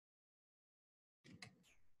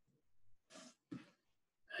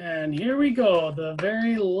And here we go, the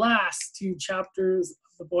very last two chapters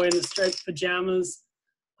of The Boy in the Striped Pajamas.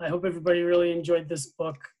 I hope everybody really enjoyed this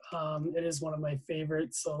book. It is one of my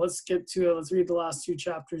favorites. So let's get to it. Let's read the last two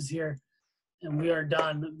chapters here. And we are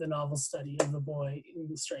done the novel study of The Boy in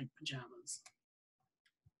the Striped Pajamas.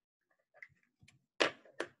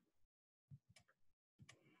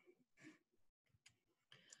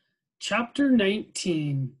 Chapter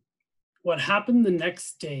 19, What Happened the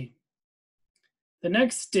Next Day. The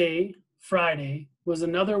next day, Friday, was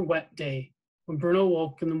another wet day. When Bruno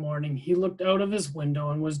woke in the morning, he looked out of his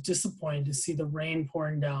window and was disappointed to see the rain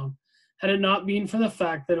pouring down, had it not been for the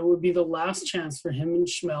fact that it would be the last chance for him and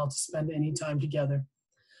Schmel to spend any time together.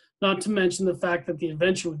 Not to mention the fact that the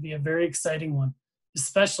adventure would be a very exciting one,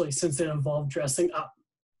 especially since it involved dressing up.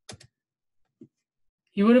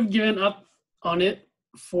 He would have given up on it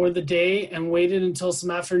for the day and waited until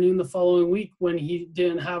some afternoon the following week when he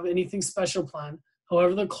didn't have anything special planned.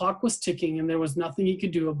 However, the clock was ticking and there was nothing he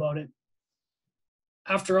could do about it.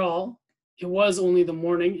 After all, it was only the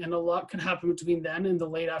morning and a lot could happen between then and the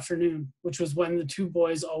late afternoon, which was when the two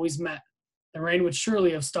boys always met. The rain would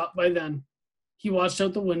surely have stopped by then. He watched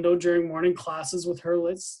out the window during morning classes with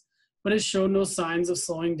Hurlitz, but it showed no signs of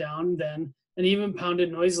slowing down then and even pounded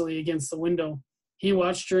noisily against the window. He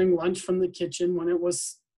watched during lunch from the kitchen when it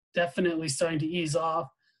was definitely starting to ease off,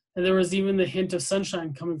 and there was even the hint of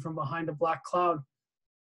sunshine coming from behind a black cloud.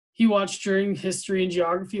 He watched during history and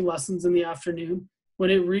geography lessons in the afternoon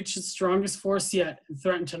when it reached its strongest force yet and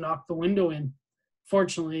threatened to knock the window in.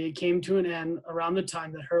 Fortunately, it came to an end around the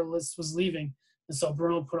time that Hurlitz was leaving, and so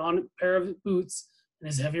Bruno put on a pair of boots and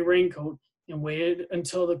his heavy raincoat and waited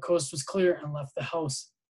until the coast was clear and left the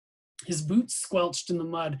house. His boots squelched in the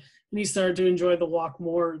mud, and he started to enjoy the walk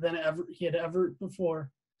more than he had ever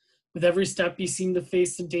before. With every step, he seemed to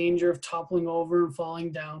face the danger of toppling over and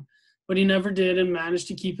falling down, but he never did and managed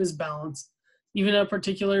to keep his balance. Even a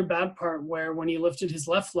particular bad part where, when he lifted his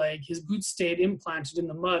left leg, his boot stayed implanted in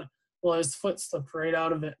the mud while his foot slipped right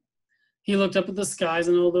out of it. He looked up at the skies,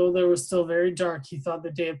 and although they were still very dark, he thought the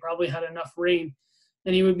day had probably had enough rain,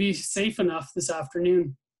 and he would be safe enough this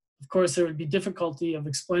afternoon. Of course, there would be difficulty of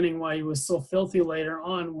explaining why he was so filthy later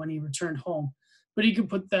on when he returned home, but he could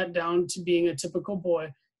put that down to being a typical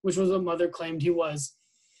boy, which was what Mother claimed he was,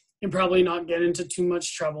 and probably not get into too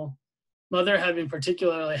much trouble. Mother had been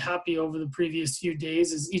particularly happy over the previous few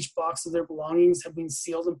days as each box of their belongings had been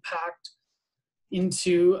sealed and packed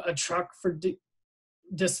into a truck for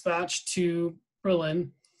dispatch to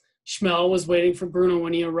Berlin. Schmel was waiting for Bruno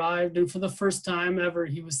when he arrived, and for the first time ever,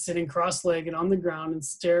 he was sitting cross-legged on the ground and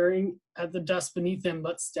staring at the dust beneath him,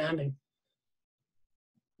 but standing,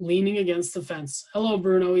 leaning against the fence. "Hello,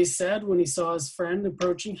 Bruno," he said when he saw his friend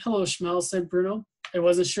approaching. "Hello, Schmel," said Bruno. "I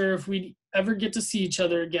wasn't sure if we'd ever get to see each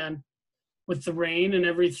other again. With the rain and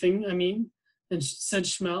everything, I mean." And said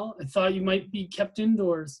Schmel, "I thought you might be kept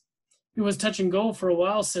indoors." "It was touch and go for a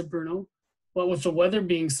while," said Bruno. "What with the weather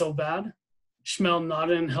being so bad?" Schmel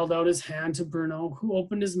nodded and held out his hand to Bruno, who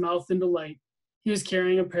opened his mouth in delight. He was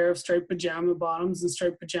carrying a pair of striped pajama bottoms and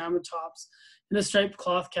striped pajama tops, and a striped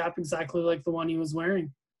cloth cap exactly like the one he was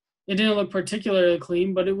wearing. It didn't look particularly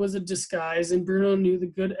clean, but it was a disguise, and Bruno knew the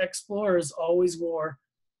good explorers always wore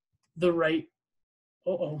the right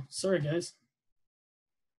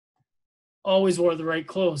always wore the right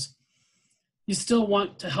clothes. "You still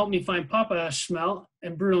want to help me find Papa?" asked Schmel,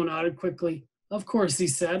 and Bruno nodded quickly. "Of course," he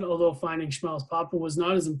said, although finding Schmel's Papa was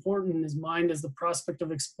not as important in his mind as the prospect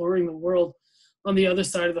of exploring the world on the other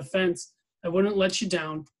side of the fence. "I wouldn't let you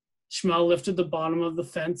down." Schmel lifted the bottom of the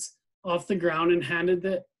fence off the ground and handed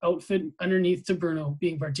the outfit underneath to Bruno,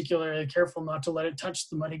 being particularly careful not to let it touch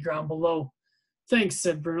the muddy ground below. "Thanks,"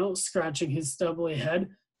 said Bruno, scratching his stubbly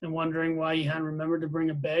head and wondering why he hadn't remembered to bring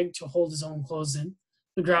a bag to hold his own clothes in.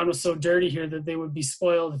 The ground was so dirty here that they would be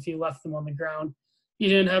spoiled if he left them on the ground. He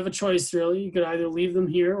didn't have a choice, really. He could either leave them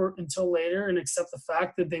here or until later and accept the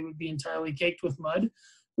fact that they would be entirely caked with mud,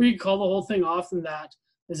 or he'd call the whole thing off, and that,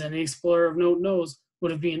 as any explorer of note knows, would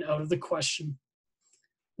have been out of the question.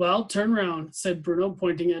 "Well, turn round," said Bruno,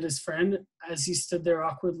 pointing at his friend as he stood there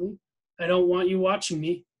awkwardly. "I don't want you watching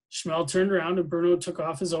me." Schmel turned around, and Bruno took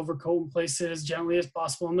off his overcoat and placed it as gently as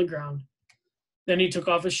possible on the ground. Then he took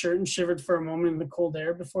off his shirt and shivered for a moment in the cold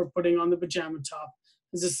air before putting on the pajama top.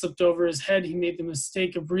 As it slipped over his head, he made the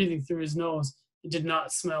mistake of breathing through his nose. It did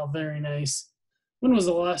not smell very nice. "When was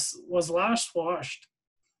last washed?"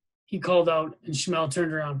 he called out, and Schmel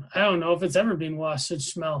turned around. "I don't know if it's ever been washed," said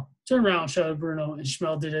Schmel. "Turn around," shouted Bruno, and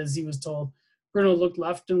Schmel did as he was told. Bruno looked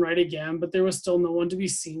left and right again, but there was still no one to be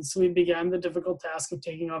seen, so he began the difficult task of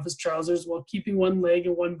taking off his trousers while keeping one leg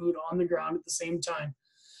and one boot on the ground at the same time.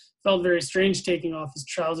 Felt very strange taking off his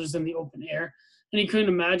trousers in the open air, and he couldn't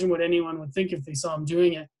imagine what anyone would think if they saw him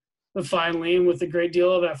doing it. But finally, and with a great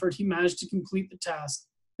deal of effort, he managed to complete the task.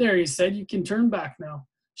 There, he said, you can turn back now.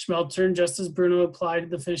 Schmel turned just as Bruno applied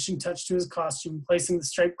the finishing touch to his costume, placing the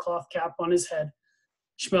striped cloth cap on his head.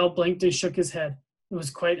 Schmel blinked and shook his head. It was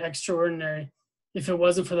quite extraordinary. If it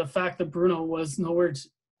wasn't for the fact that Bruno was nowhere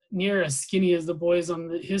near as skinny as the boys on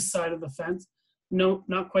his side of the fence, no,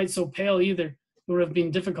 not quite so pale either, it would have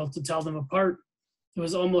been difficult to tell them apart. It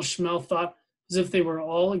was almost, Schmel thought, as if they were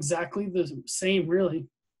all exactly the same, really.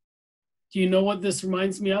 Do you know what this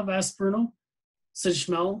reminds me of? Asked Bruno. Said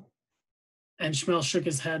Schmel, and Schmel shook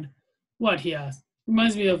his head. What? He asked.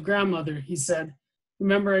 Reminds me of grandmother, he said.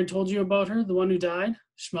 Remember I told you about her, the one who died?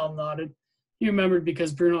 Schmel nodded. He remembered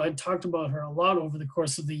because Bruno had talked about her a lot over the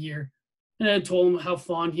course of the year, and had told him how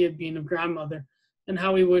fond he had been of grandmother, and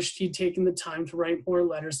how he wished he'd taken the time to write more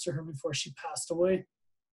letters to her before she passed away.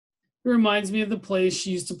 It reminds me of the plays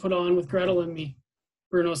she used to put on with Gretel and me,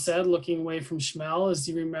 Bruno said, looking away from Schmel as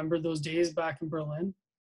he remembered those days back in Berlin.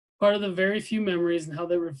 Part of the very few memories and how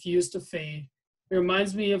they refused to fade. It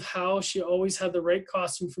reminds me of how she always had the right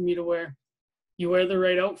costume for me to wear. You wear the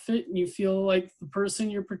right outfit and you feel like the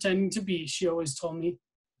person you're pretending to be, she always told me.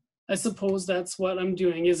 I suppose that's what I'm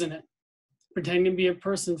doing, isn't it? Pretending to be a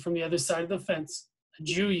person from the other side of the fence. A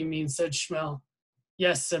Jew, you mean, said Schmel.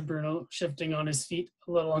 Yes, said Bruno, shifting on his feet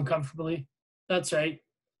a little uncomfortably. That's right.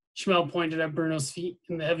 Schmel pointed at Bruno's feet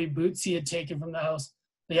in the heavy boots he had taken from the house.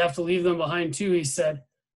 They have to leave them behind too, he said.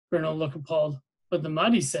 Bruno looked appalled. But the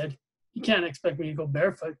mud, he said. You can't expect me to go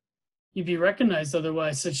barefoot. You'd be recognized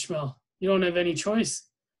otherwise, said Schmel. You don't have any choice.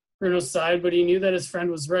 Bruno sighed, but he knew that his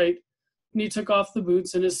friend was right. And he took off the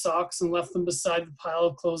boots and his socks and left them beside the pile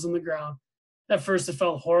of clothes on the ground. At first it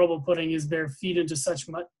felt horrible putting his bare feet into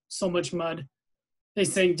so much mud. They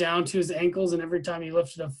sank down to his ankles, and every time he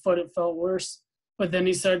lifted a foot it felt worse. But then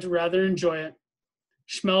he started to rather enjoy it.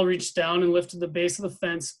 Schmel reached down and lifted the base of the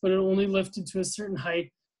fence, but it only lifted to a certain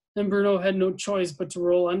height, and Bruno had no choice but to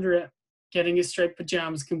roll under it, getting his striped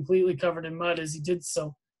pajamas completely covered in mud as he did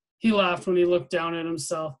so. He laughed when he looked down at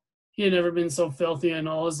himself. He had never been so filthy in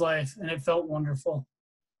all his life, and it felt wonderful.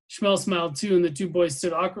 Schmel smiled too, and the two boys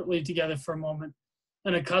stood awkwardly together for a moment,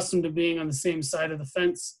 unaccustomed to being on the same side of the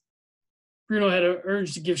fence. Bruno had an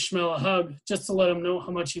urge to give Schmel a hug, just to let him know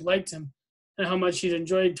how much he liked him, and how much he'd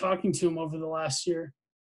enjoyed talking to him over the last year.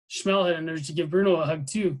 Schmel had an urge to give Bruno a hug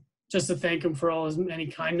too, just to thank him for all his many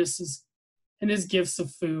kindnesses, and his gifts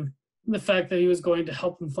of food, and the fact that he was going to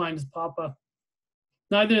help him find his papa.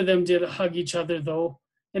 Neither of them did hug each other, though,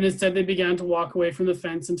 and instead they began to walk away from the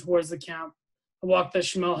fence and towards the camp, a walk that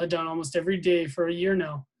Schmel had done almost every day for a year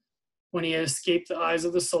now, when he had escaped the eyes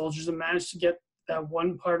of the soldiers and managed to get that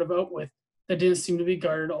one part of Outwith that didn't seem to be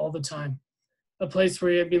guarded all the time, a place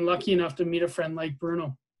where he had been lucky enough to meet a friend like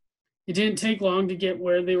Bruno. It didn't take long to get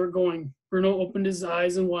where they were going. Bruno opened his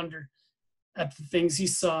eyes in wonder at the things he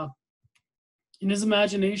saw. In his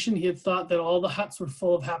imagination, he had thought that all the huts were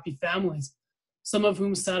full of happy families, some of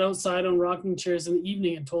whom sat outside on rocking chairs in the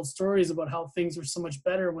evening and told stories about how things were so much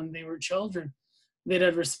better when they were children. They'd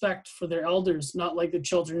had respect for their elders, not like the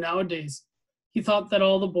children nowadays. He thought that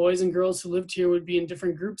all the boys and girls who lived here would be in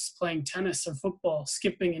different groups playing tennis or football,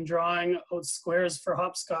 skipping and drawing out squares for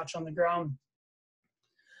hopscotch on the ground.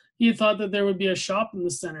 He had thought that there would be a shop in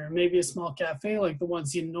the center, maybe a small cafe like the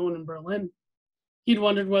ones he had known in Berlin. He'd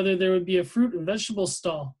wondered whether there would be a fruit and vegetable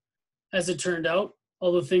stall. As it turned out,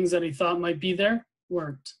 all the things that he thought might be there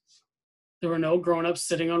weren't. There were no grown-ups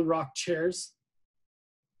sitting on rock chairs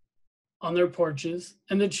on their porches,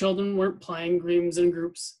 and the children weren't playing games in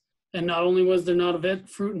groups. And not only was there not a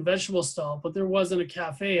fruit and vegetable stall, but there wasn't a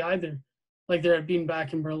cafe either, like there had been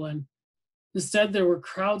back in Berlin. Instead, there were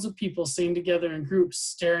crowds of people sitting together in groups,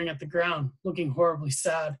 staring at the ground, looking horribly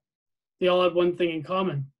sad. They all had one thing in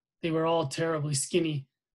common. They were all terribly skinny,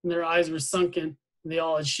 and their eyes were sunken, and they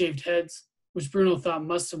all had shaved heads, which Bruno thought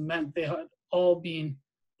must have meant there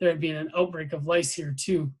had been an outbreak of lice here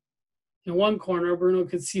too. In one corner, Bruno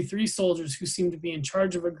could see 3 soldiers who seemed to be in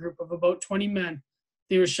charge of a group of about 20 men.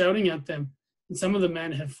 They were shouting at them, and some of the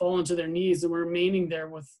men had fallen to their knees and were remaining there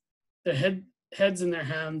with their heads in their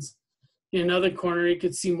hands. In another corner, he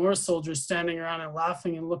could see more soldiers standing around and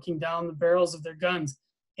laughing and looking down the barrels of their guns,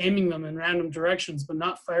 aiming them in random directions, but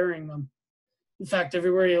not firing them. In fact,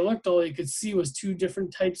 everywhere he looked, all he could see was 2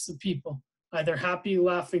 different types of people, either happy,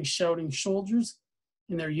 laughing, shouting soldiers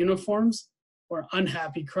in their uniforms, or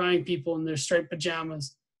unhappy, crying people in their striped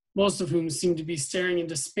pajamas, most of whom seemed to be staring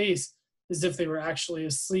into space as if they were actually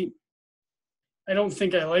asleep. I don't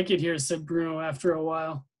think I like it here, said Bruno after a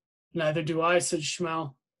while. Neither do I, said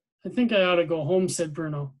Schmel. I think I ought to go home, said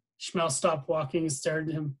Bruno. Schmel stopped walking and stared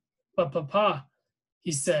at him. But Papa,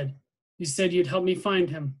 he said, you said you'd help me find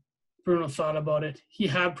him. Bruno thought about it. He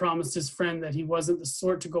had promised his friend that he wasn't the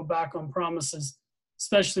sort to go back on promises,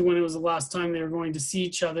 especially when it was the last time they were going to see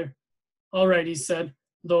each other. All right, he said,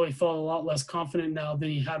 though he felt a lot less confident now than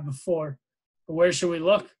he had before. But where should we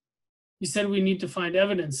look? You said we need to find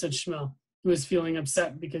evidence, said Schmel, who was feeling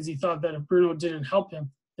upset because he thought that if Bruno didn't help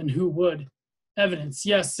him, then who would? Evidence,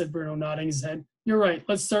 yes, said Bruno, nodding his head. You're right,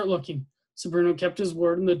 let's start looking. So Bruno kept his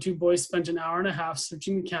word, and the two boys spent an hour and a half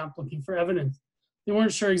searching the camp looking for evidence. They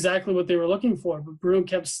weren't sure exactly what they were looking for, but Bruno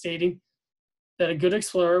kept stating that a good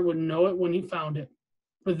explorer would know it when he found it.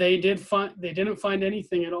 But they didn't find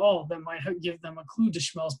anything at all that might give them a clue to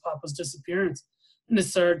Schmel's papa's disappearance, and it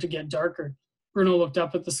started to get darker. Bruno looked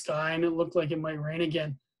up at the sky, and it looked like it might rain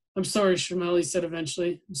again. I'm sorry, Schmel, he said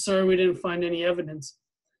eventually. I'm sorry we didn't find any evidence.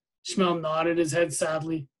 Schmel nodded his head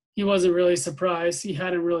sadly. He wasn't really surprised. He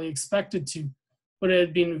hadn't really expected to, but it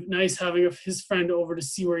had been nice having his friend over to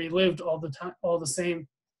see where he lived all the same.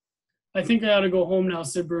 I think I ought to go home now,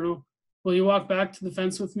 said Bruno. Will you walk back to the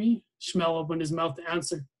fence with me? Schmel opened his mouth to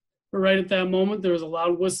answer. But right at that moment, there was a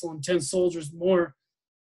loud whistle, and 10 soldiers, more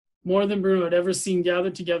than Bruno had ever seen,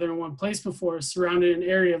 gathered together in one place before, surrounded an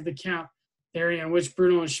area of the camp, the area in which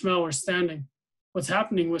Bruno and Schmel were standing. What's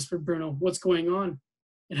happening? Whispered Bruno. What's going on?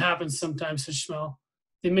 It happens sometimes, said Schmel.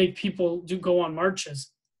 They make people go on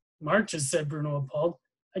marches. Marches, said Bruno, appalled.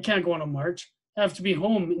 I can't go on a march. I have to be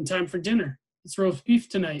home in time for dinner. It's roast beef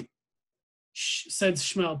tonight. Shh, said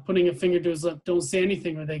Schmel, putting a finger to his lip. Don't say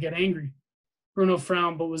anything or they get angry. Bruno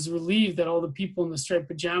frowned, but was relieved that all the people in the striped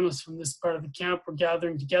pajamas from this part of the camp were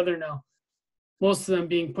gathering together now, most of them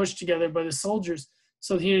being pushed together by the soldiers,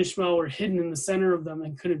 so he and Schmel were hidden in the center of them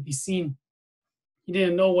and couldn't be seen. He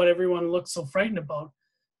didn't know what everyone looked so frightened about.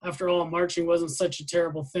 After all, marching wasn't such a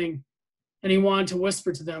terrible thing. And he wanted to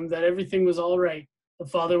whisper to them that everything was all right. The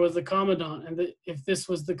father was the commandant, and that if this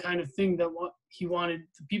was the kind of thing that he wanted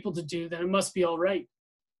the people to do, then it must be all right.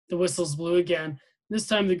 The whistles blew again. This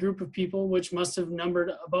time the group of people, which must have numbered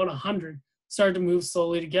about 100, started to move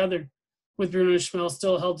slowly together. With Bruno and Schmel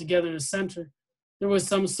still held together in the center, there was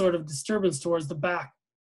some sort of disturbance towards the back,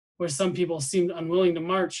 where some people seemed unwilling to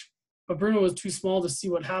march. But Bruno was too small to see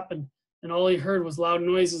what happened, and all he heard was loud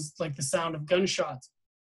noises like the sound of gunshots,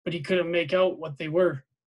 but he couldn't make out what they were.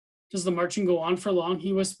 Does the marching go on for long?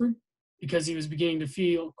 He whispered, because he was beginning to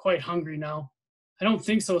feel quite hungry now. I don't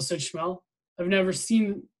think so, said Schmel. I've never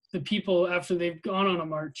seen the people after they've gone on a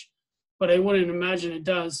march, but I wouldn't imagine it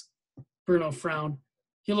does. Bruno frowned.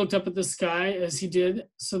 He looked up at the sky as he did,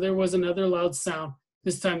 so there was another loud sound,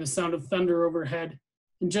 this time the sound of thunder overhead.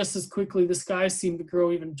 And just as quickly, the sky seemed to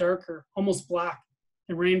grow even darker, almost black,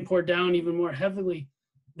 and rain poured down even more heavily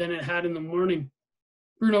than it had in the morning.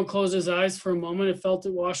 Bruno closed his eyes for a moment and felt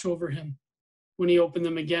it wash over him. When he opened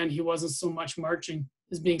them again, he wasn't so much marching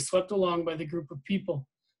as being swept along by the group of people,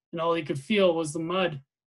 and all he could feel was the mud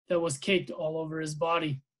that was caked all over his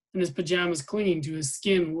body, and his pajamas clinging to his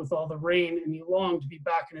skin with all the rain, and he longed to be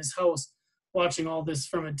back in his house, watching all this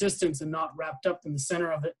from a distance and not wrapped up in the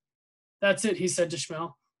center of it. That's it, he said to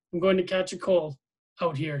Schmel. I'm going to catch a cold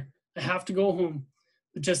out here. I have to go home.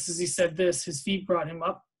 But just as he said this, his feet brought him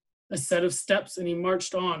up a set of steps, and he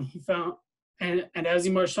marched on. And as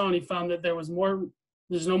he marched on, he found that there's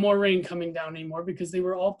no more rain coming down anymore, because they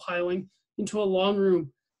were all piling into a long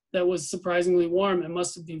room that was surprisingly warm and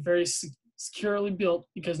must have been very securely built,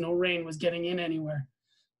 because no rain was getting in anywhere.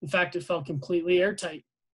 In fact, it felt completely airtight.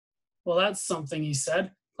 Well, that's something, he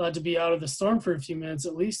said, glad to be out of the storm for a few minutes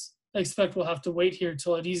at least. I expect we'll have to wait here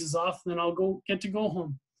till it eases off, and then I'll get to go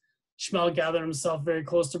home. Schmel gathered himself very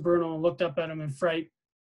close to Bruno and looked up at him in fright.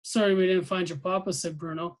 Sorry we didn't find your papa, said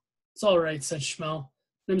Bruno. It's all right, said Schmel.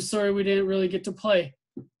 And I'm sorry we didn't really get to play.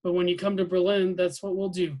 But when you come to Berlin, that's what we'll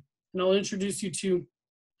do. And I'll introduce you to,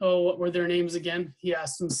 what were their names again? He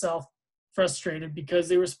asked himself, frustrated, because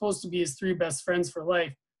they were supposed to be his 3 best friends for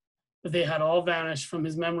life. But they had all vanished from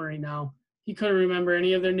his memory now. He couldn't remember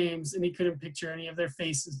any of their names, and he couldn't picture any of their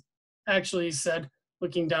faces. Actually, he said,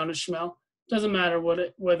 looking down at Schmel, doesn't matter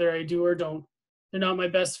whether I do or don't. They're not my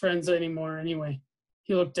best friends anymore anyway.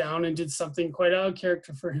 He looked down and did something quite out of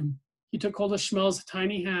character for him. He took hold of Schmel's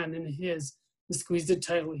tiny hand in his and squeezed it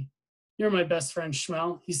tightly. You're my best friend,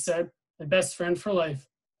 Schmel, he said, my best friend for life.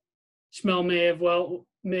 Schmel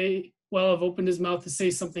may well have opened his mouth to say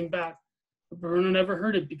something back, but Bruno never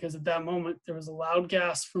heard it, because at that moment there was a loud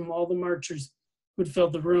gasp from all the marchers who had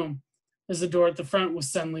filled the room, as the door at the front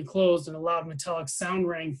was suddenly closed and a loud metallic sound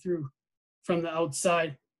rang through from the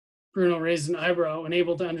outside. Bruno raised an eyebrow,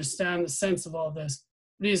 unable to understand the sense of all this,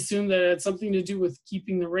 but he assumed that it had something to do with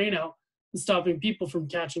keeping the rain out, and stopping people from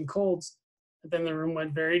catching colds. But then the room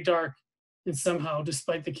went very dark, and somehow,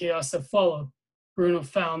 despite the chaos that followed, Bruno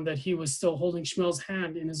found that he was still holding Schmel's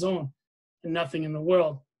hand in his own, and nothing in the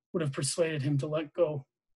world would have persuaded him to let go.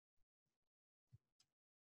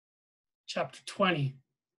 Chapter 20,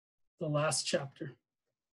 the last chapter.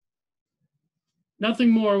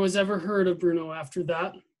 Nothing more was ever heard of Bruno after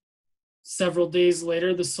that. Several days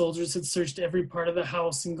later, the soldiers had searched every part of the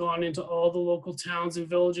house and gone into all the local towns and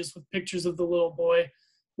villages with pictures of the little boy.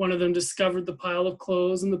 One of them discovered the pile of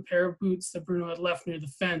clothes and the pair of boots that Bruno had left near the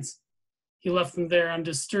fence. He left them there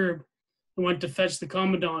undisturbed and went to fetch the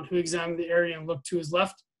commandant, who examined the area and looked to his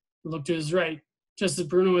left and looked to his right, just as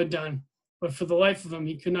Bruno had done. But for the life of him,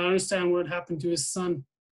 he could not understand what had happened to his son.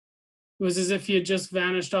 It was as if he had just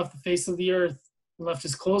vanished off the face of the earth and left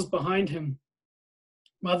his clothes behind him.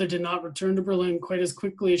 Mother did not return to Berlin quite as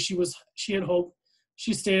quickly as she had hoped.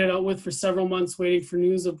 She stayed at Outwith for several months waiting for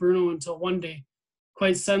news of Bruno until one day,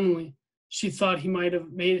 quite suddenly, she thought he might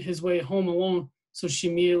have made his way home alone, so she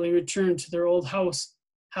immediately returned to their old house,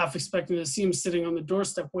 half expecting to see him sitting on the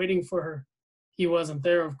doorstep waiting for her. He wasn't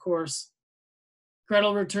there, of course.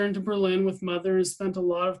 Gretel returned to Berlin with Mother and spent a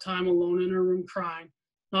lot of time alone in her room crying,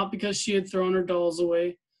 not because she had thrown her dolls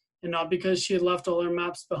away, and not because she had left all her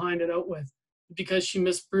maps behind at Outwith, because she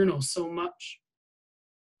missed Bruno so much.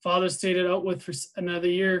 Father stayed at Outwith for another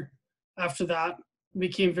year. After that, he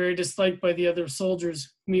became very disliked by the other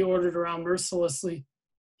soldiers, whom he ordered around mercilessly.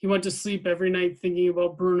 He went to sleep every night thinking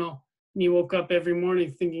about Bruno, and he woke up every morning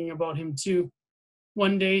thinking about him too.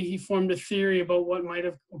 One day, he formed a theory about what might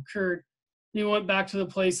have occurred, and he went back to the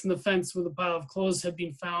place in the fence where the pile of clothes had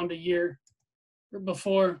been found a year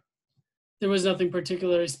before. There was nothing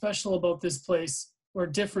particularly special about this place, or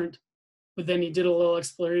different. But then he did a little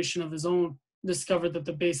exploration of his own and discovered that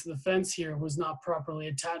the base of the fence here was not properly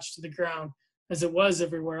attached to the ground as it was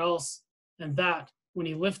everywhere else, and that, when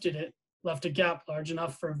he lifted it, left a gap large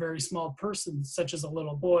enough for a very small person, such as a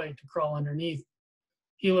little boy, to crawl underneath.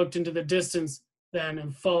 He looked into the distance then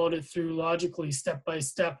and followed it through logically, step by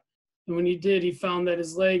step, and when he did, he found that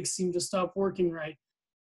his legs seemed to stop working right,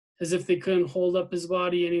 as if they couldn't hold up his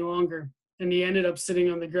body any longer, and he ended up sitting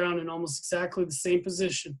on the ground in almost exactly the same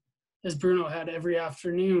position as Bruno had every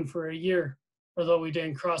afternoon for a year, although he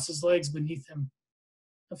didn't cross his legs beneath him.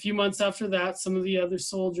 A few months after that, some of the other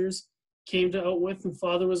soldiers came to Outwith, and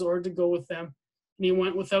Father was ordered to go with them, and he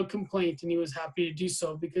went without complaint, and he was happy to do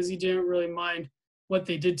so because he didn't really mind what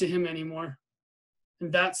they did to him anymore.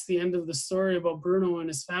 And that's the end of the story about Bruno and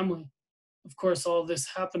his family. Of course, all this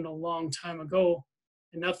happened a long time ago,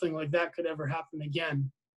 and nothing like that could ever happen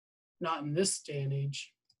again, not in this day and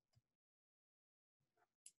age.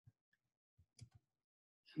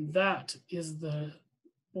 And that is the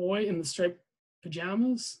boy in the striped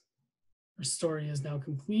pajamas. Our story is now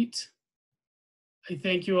complete. I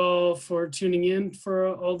thank you all for tuning in for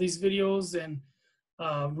all these videos and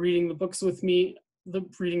reading the book with me.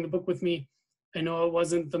 I know it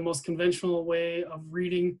wasn't the most conventional way of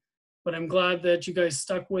reading, but I'm glad that you guys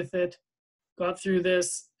stuck with it, got through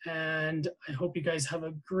this, and I hope you guys have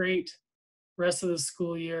a great rest of the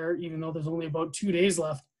school year, even though there's only about 2 days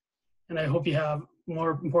left. And I hope you have,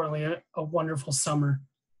 more importantly, a wonderful summer.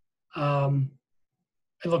 I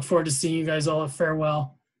look forward to seeing you guys all at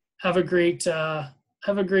farewell. Have a great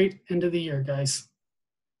end of the year, guys.